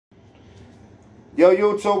Yo,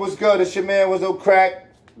 YouTube, what's good? It's your man, WIZO Cracc.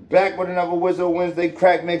 Back with another WIZO Wednesday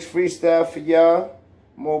Crack Mix freestyle for y'all.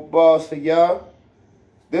 More bars for y'all.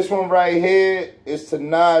 This one right here is to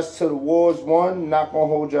Nas to the Wars 1. Not gonna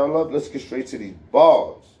hold y'all up. Let's get straight to these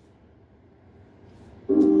bars.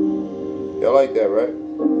 Y'all like that, right?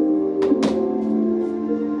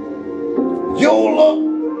 YOLA!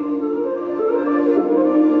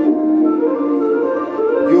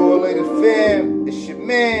 Yo, later fam, it's your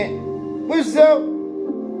man, WIZO.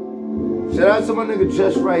 Shout out to my nigga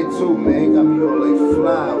Just Right too, man. He got me all like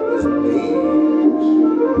fly with this bitch.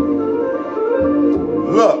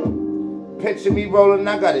 Look, picture me rolling,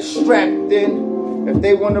 I got it strapped in. If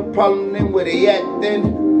they want a problem, then where they at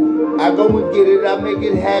then? I go and get it, I make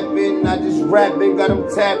it happen. I just rap it, got them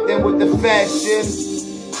tapped in with the fashion.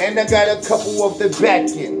 And I got a couple of the back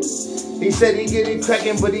end. He said he get it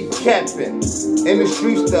cracking, but he capping. In the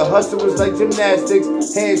streets, the hustle was like gymnastics.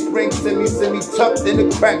 Handspring, semi-tucked in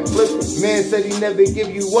the crack flip. Man said he never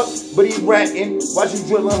give you up, but he ratting. Watch you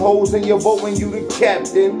drilling holes in your boat when you the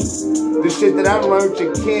captain. The shit that I learned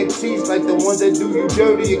you can't teach, like the ones that do you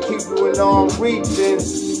dirty and keep you in arm reaching.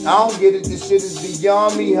 I don't get it, this shit is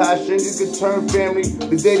beyond me. How strangers can turn family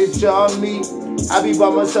the day that y'all meet. I be by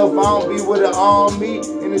myself, I don't be with an army.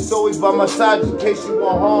 And it's always by my side in case you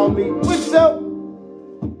won't harm me. What's up?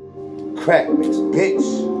 Crack Mix, bitch.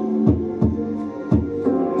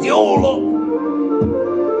 YOLA.